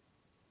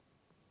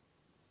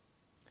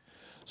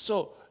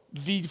 So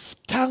the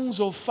tongues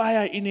of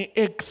fire in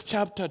Acts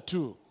chapter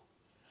 2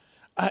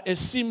 are a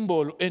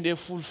symbol and a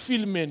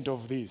fulfillment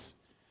of this.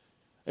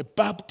 A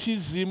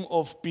baptism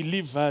of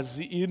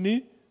believers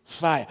in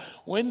fire.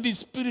 When the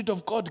Spirit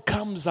of God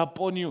comes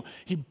upon you,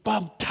 he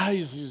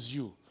baptizes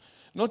you.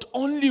 Not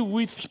only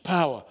with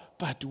power,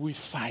 but with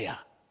fire.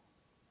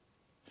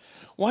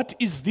 What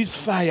is this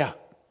fire?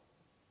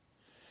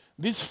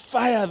 This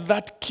fire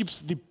that keeps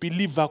the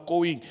believer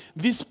going.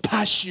 This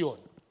passion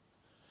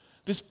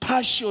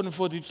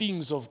for the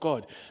things of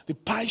God, the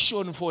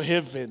passion for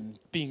heaven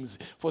things,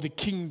 for the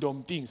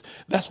kingdom things.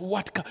 That's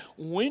what,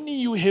 when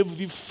you have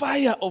the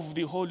fire of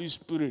the Holy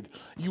Spirit,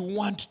 you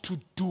want to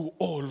do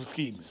all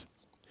things.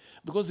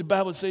 Because the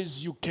Bible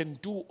says you can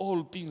do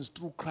all things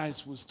through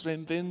Christ who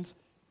strengthens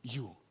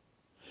you.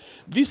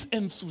 This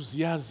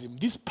enthusiasm,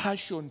 this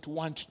passion to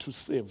want to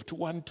save, to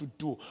want to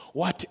do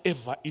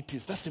whatever it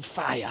is, that's the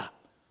fire.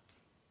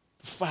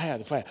 The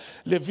fire.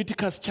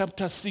 Leviticus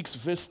chapter 6,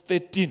 verse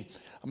 13.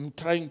 I'm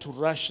trying to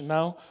rush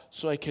now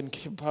so I can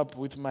keep up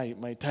with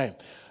my time.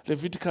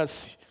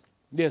 Leviticus,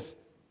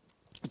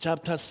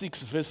 chapter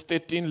 6, verse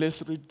 13.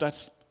 Let's read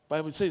that.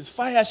 Bible says,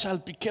 fire shall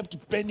be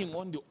kept burning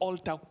on the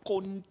altar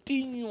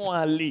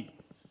continually.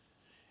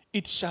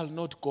 It shall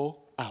not go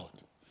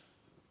out.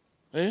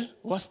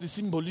 What's the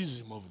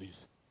symbolism of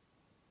this?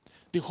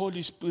 The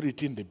Holy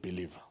Spirit in the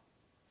believer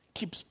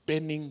keeps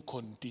burning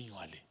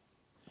continually.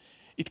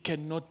 It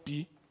cannot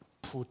be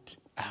put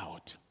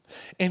out.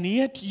 And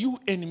yet you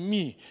and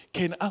me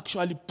can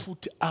actually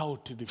put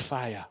out the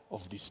fire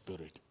of the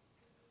Spirit.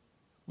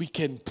 We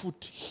can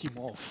put him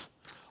off.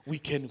 We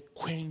can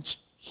quench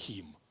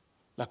him.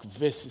 Like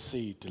Verse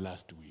said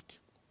last week.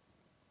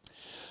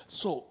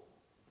 So,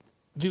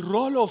 the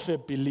role of a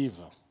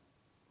believer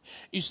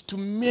is to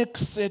make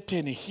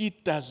certain he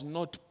does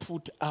not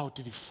put out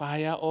the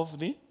fire of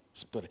the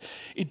Spirit.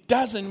 It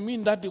doesn't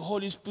mean that the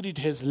Holy Spirit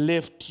has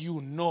left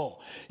you. No.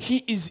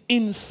 He is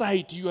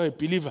inside you, a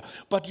believer.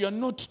 But you are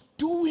not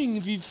doing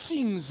the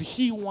things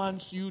he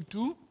wants you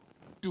to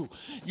do.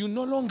 You're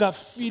no longer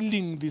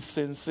feeling the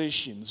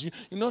sensations.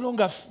 You're no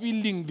longer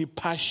feeling the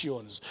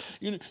passions.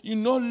 You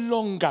no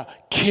longer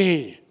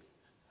care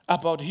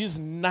about his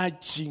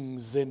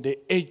nudgings and the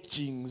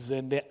edgings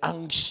and the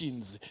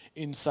unctions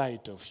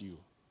inside of you.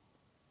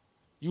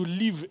 You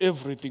leave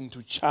everything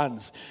to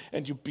chance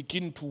and you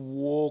begin to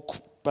walk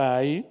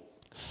by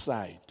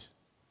sight.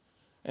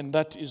 And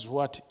that is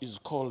what is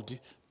called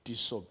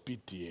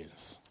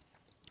disobedience.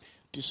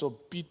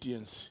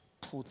 Disobedience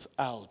puts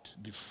out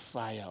the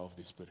fire of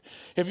the Spirit.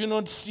 Have you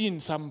not seen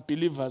some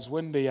believers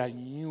when they are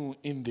new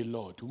in the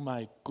Lord? Oh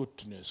my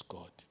goodness,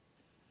 God.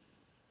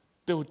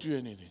 They will do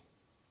anything.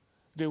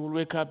 They will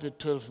wake up at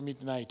 12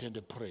 midnight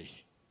and pray.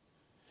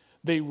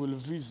 They will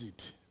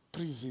visit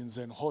prisons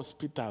and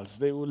hospitals.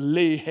 They will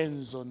lay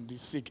hands on the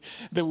sick.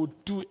 They will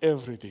do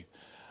everything.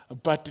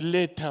 But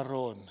later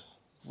on,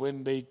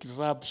 when they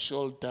rub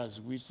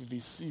shoulders with the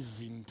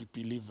seasoned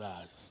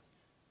believers,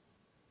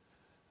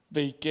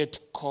 they get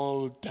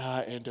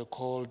colder and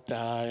colder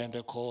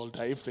and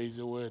colder, if there is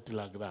a word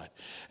like that.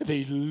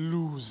 They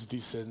lose the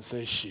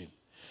sensation.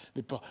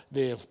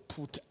 They have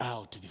put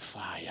out the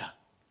fire.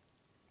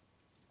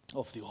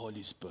 of the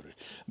Holy Spirit.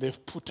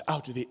 They've put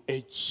out the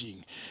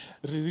edging.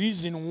 The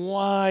reason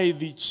why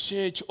the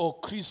church or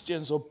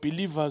Christians or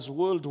believers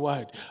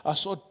worldwide are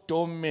so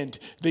dormant,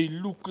 they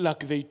look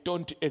like they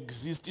don't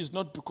exist, is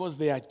not because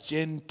they are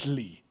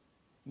gently.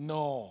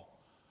 No.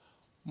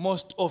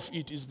 Most of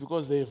it is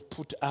because they have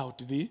put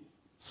out the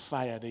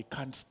fire. They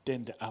can't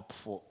stand up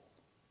for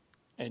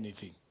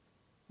anything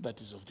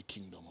that is of the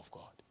kingdom of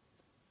God.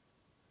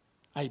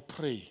 I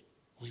pray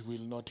we will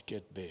not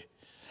get there.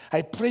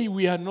 I pray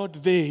we are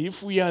not there.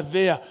 If we are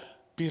there,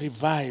 be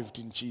revived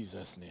in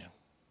Jesus' name.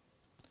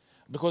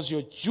 Because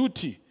your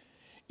duty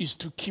is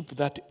to keep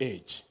that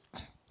edge.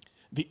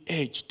 The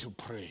edge to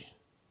pray.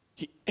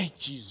 He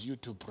edges you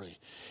to pray.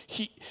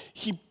 He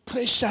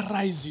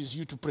pressurizes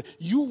you to pray.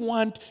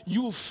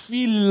 You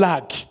feel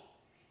like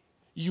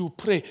you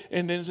pray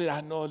and then say,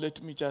 no,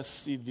 let me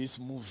just see this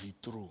movie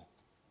through.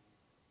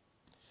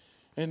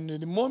 And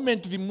the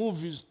moment the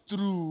movie is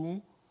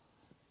through,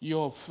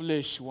 your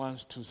flesh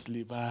wants to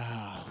sleep.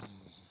 You're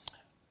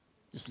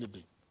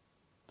sleeping.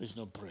 There's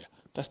no prayer.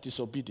 That's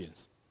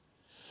disobedience.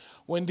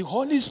 When the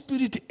Holy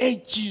Spirit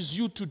urges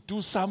you to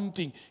do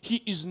something, He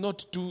is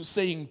not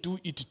saying do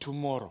it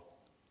tomorrow.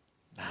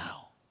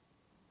 Now.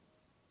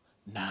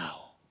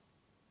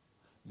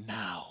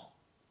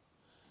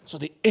 So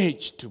the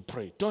urge to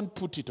pray, don't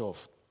put it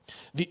off.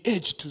 The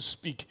urge to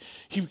speak.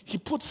 He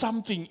put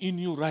something in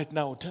you right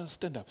now.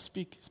 Stand up,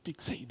 speak,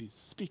 say this,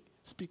 speak.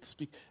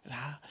 And,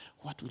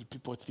 what will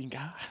people think?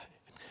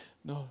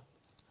 No,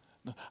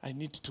 I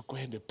need to go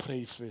and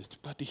pray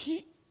first. But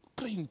he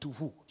praying to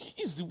who?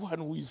 He is the one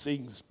who is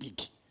saying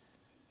speak.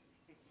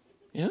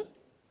 Yeah?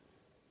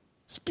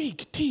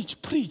 Speak,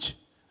 teach, preach.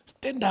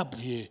 Stand up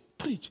here,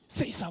 preach,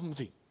 say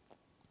something.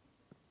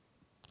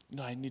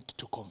 No, I need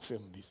to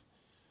confirm this.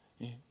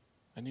 Yeah?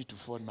 I need to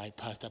phone my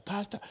pastor.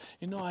 Pastor,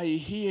 I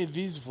hear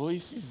these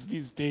voices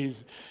these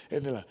days.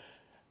 And they're like,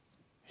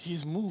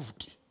 he's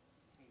moved.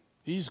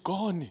 He's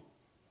gone.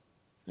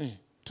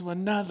 To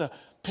another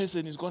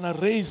person, he's going to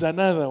raise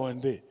another one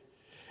day.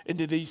 And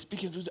they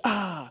speak and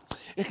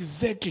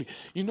exactly.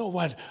 You know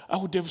what? I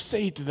would have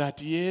said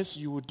that, yes,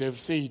 you would have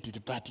said it,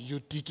 but you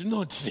did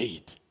not say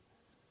it.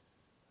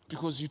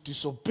 Because you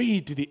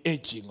disobeyed the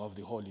urging of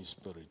the Holy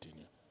Spirit in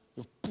you.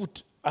 You've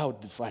put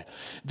out the fire.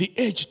 The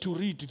urge to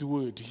read the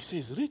word. He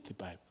says, read the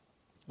Bible.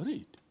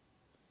 Read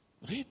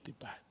the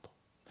Bible.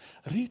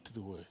 Read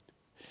the word.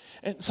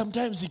 And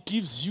sometimes He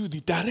gives you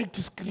the direct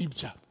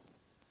scripture.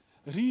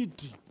 Read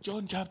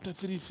John chapter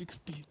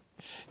 3:16.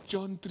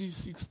 John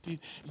 3:16.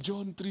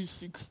 John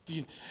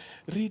 3:16.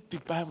 Read the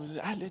Bible.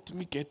 Let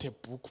me get a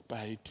book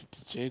by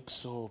T.T.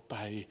 Jakes or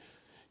by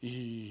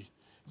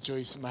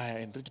Joyce Meyer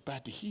and read.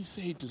 But he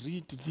said,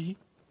 read the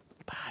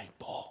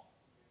Bible.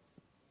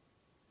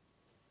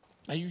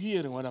 Are you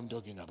hearing what I'm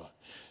talking about?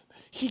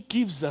 He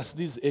gives us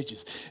these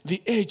edges.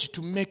 The edge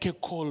to make a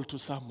call to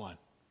someone.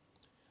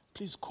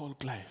 Please call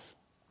Clive.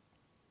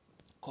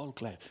 Call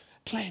Clive.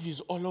 Clive is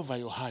all over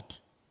your heart.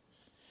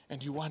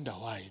 And you wonder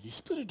why. The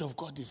Spirit of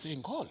God is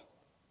saying, call.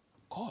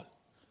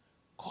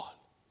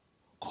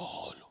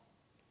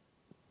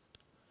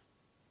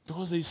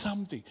 Because there is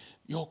something.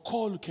 Your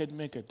call can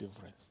make a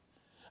difference.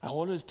 I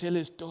always tell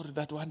a story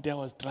that one day I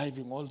was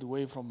driving all the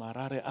way from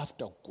Harare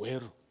after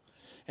Gweru.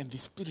 And the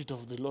Spirit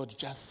of the Lord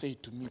just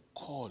said to me,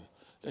 call.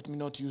 Let me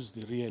not use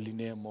the real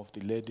name of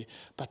the lady,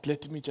 but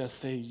let me just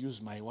say,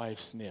 use my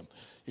wife's name.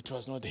 It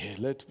was not her.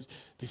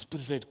 The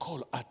Spirit said,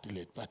 call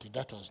Adelaide, but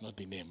that was not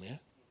the name. Eh?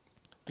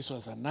 This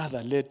was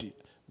another lady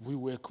we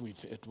work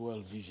with at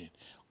World Vision.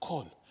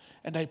 Call.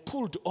 And I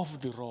pulled off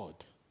the road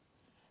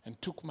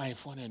and took my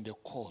phone and I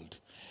called.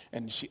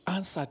 And she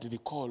answered the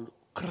call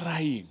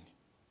crying,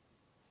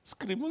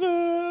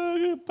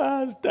 screaming,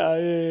 Pastor,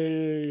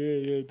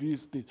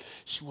 this.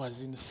 She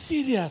was in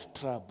serious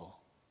trouble.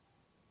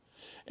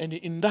 And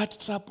in that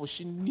trouble,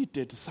 she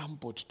needed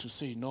somebody to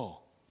say, no,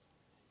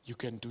 you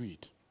can do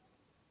it.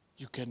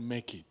 You can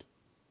make it.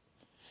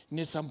 You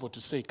need somebody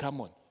to say,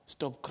 come on,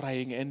 stop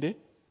crying and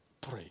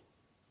pray.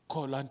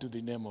 Call unto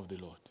the name of the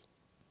Lord.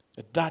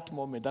 At that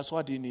moment, that's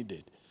what he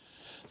needed.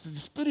 So the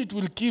Spirit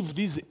will give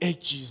these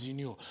edges in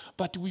you,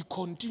 but we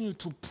continue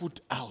to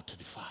put out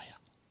the fire.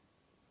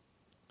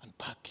 And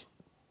pack,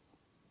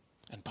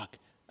 and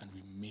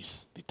we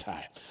miss the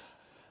time.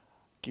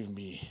 Give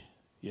me,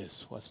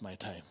 yes, what's my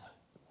time?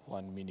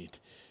 1 minute.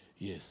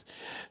 Yes.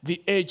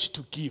 The urge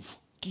to give.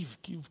 Give.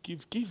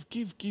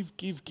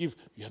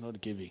 You are not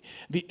giving.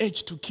 The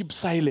urge to keep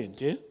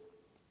silent.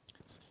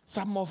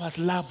 Some of us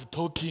love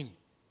talking.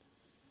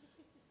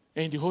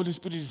 And the Holy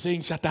Spirit is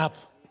saying, shut up.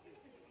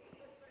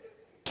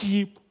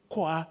 Keep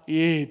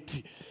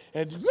quiet.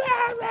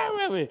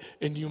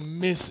 And you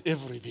mess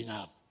everything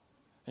up.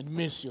 And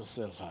mess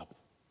yourself up.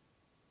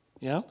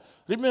 Yeah?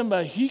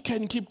 Remember, he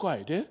can keep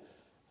quiet.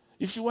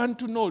 If you want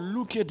to know,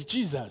 look at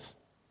Jesus.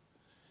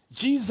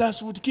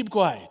 Jesus would keep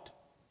quiet.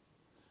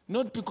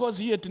 Not because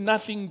he had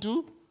nothing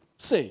to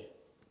say,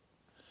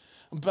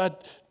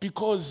 but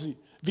because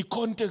the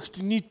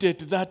context needed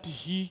that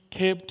he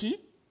kept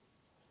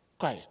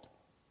quiet.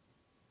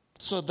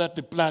 So that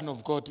the plan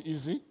of God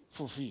is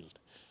fulfilled.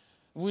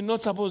 We're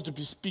not supposed to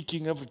be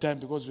speaking every time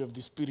because we have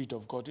the Spirit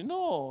of God.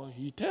 No,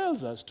 he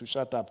tells us to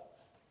shut up.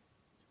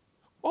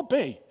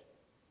 Obey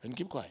and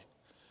keep quiet.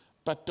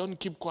 But don't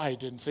keep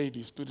quiet and say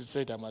the Spirit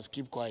said I must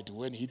keep quiet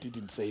when he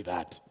didn't say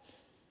that.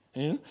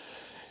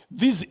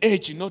 This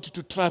age, not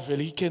to travel,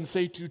 he can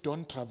say to you,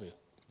 don't travel.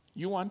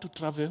 You want to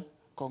travel?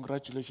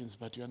 Congratulations,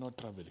 but you are not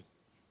traveling.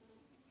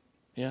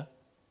 Yeah?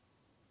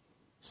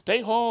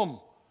 Stay home.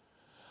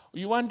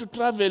 You want to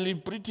travel in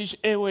British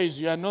Airways,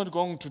 you are not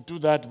going to do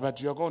that,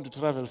 but you are going to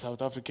travel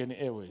South African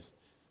Airways.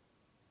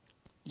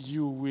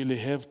 You will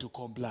have to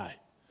comply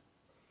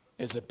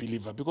as a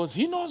believer because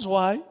he knows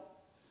why.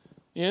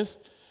 Yes?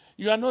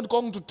 You are not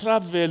going to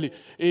travel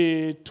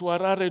to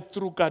Harare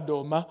through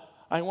Kadoma.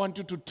 I want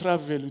you to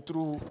travel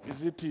through,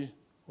 is it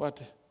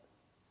what?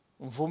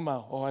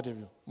 Mvuma or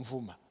whatever.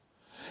 Mvuma.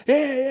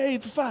 Hey,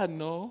 it's fun,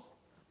 no?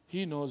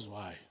 He knows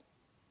why.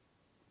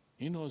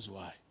 He knows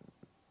why.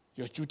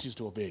 Your duty is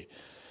to obey.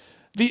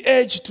 The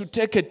urge to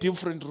take a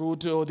different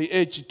route or the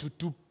urge to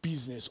do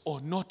business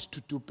or not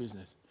to do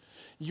business.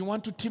 You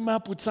want to team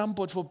up with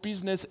somebody for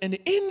business and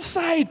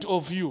inside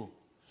of you,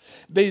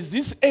 there is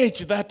this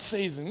urge that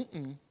says,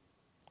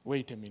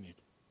 wait a minute.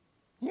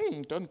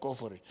 Don't go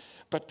for it.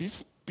 But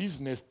this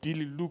business deal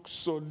looks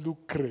so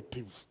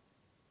lucrative.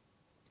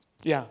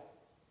 Yeah.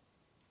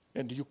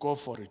 And you go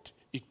for it,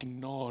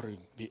 ignoring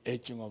the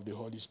urging of the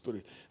Holy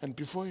Spirit. And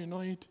before you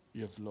know it,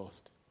 you have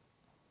lost.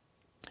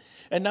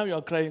 And now you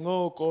are crying,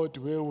 oh God,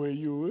 where were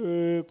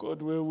you?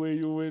 God, where were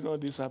you when all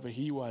this happened?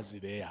 He was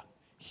there.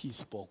 He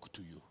spoke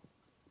to you.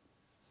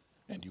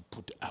 And you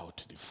put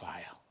out the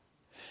fire.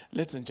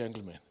 Ladies and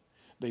gentlemen,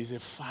 there is a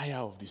fire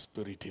of the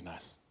Spirit in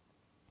us.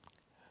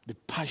 The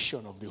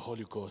passion of the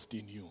Holy Ghost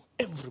in you.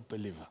 Every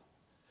believer.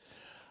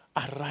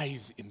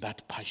 Arise in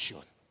that passion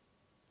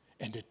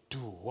and do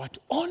what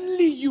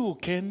only you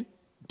can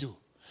do.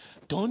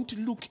 Don't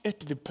look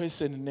at the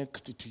person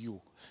next to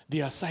you.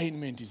 The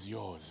assignment is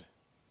yours.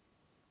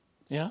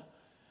 Yeah?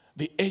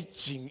 The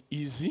edging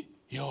is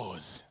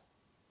yours.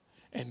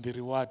 And the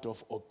reward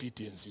of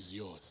obedience is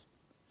yours.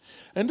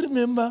 And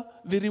remember,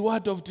 the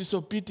reward of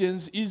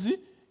disobedience is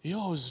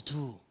yours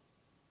too.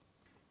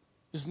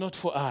 It's not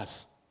for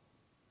us.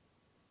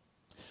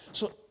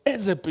 So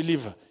as a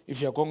believer,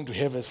 if you're going to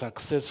have a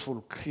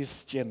successful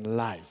Christian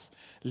life,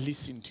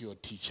 listen to your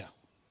teacher.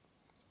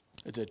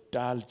 It's a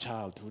dull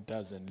child who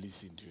doesn't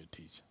listen to your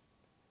teacher.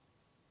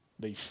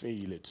 They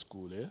fail at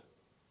school,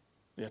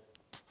 They're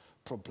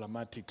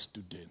problematic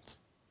students.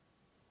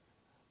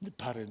 The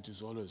parent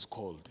is always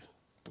called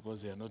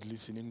because they are not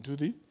listening to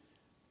the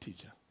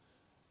teacher.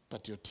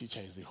 But your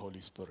teacher is the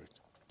Holy Spirit.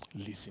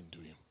 Listen to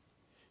him.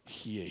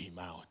 Hear him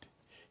out.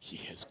 He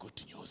has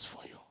good news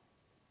for you.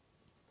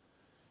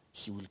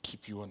 He will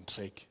keep you on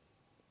track.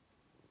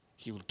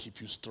 He will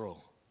keep you strong.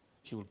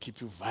 He will keep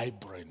you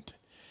vibrant.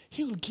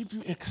 He will keep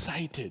you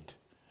excited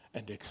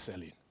and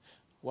excelling.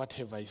 What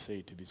have I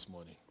said this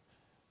morning?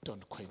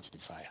 Don't quench the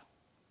fire.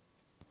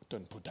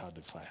 Don't put out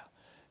the fire.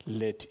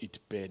 Let it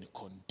burn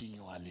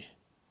continually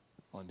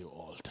on the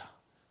altar.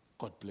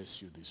 God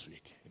bless you this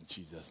week. In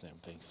Jesus' name,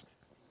 thanks.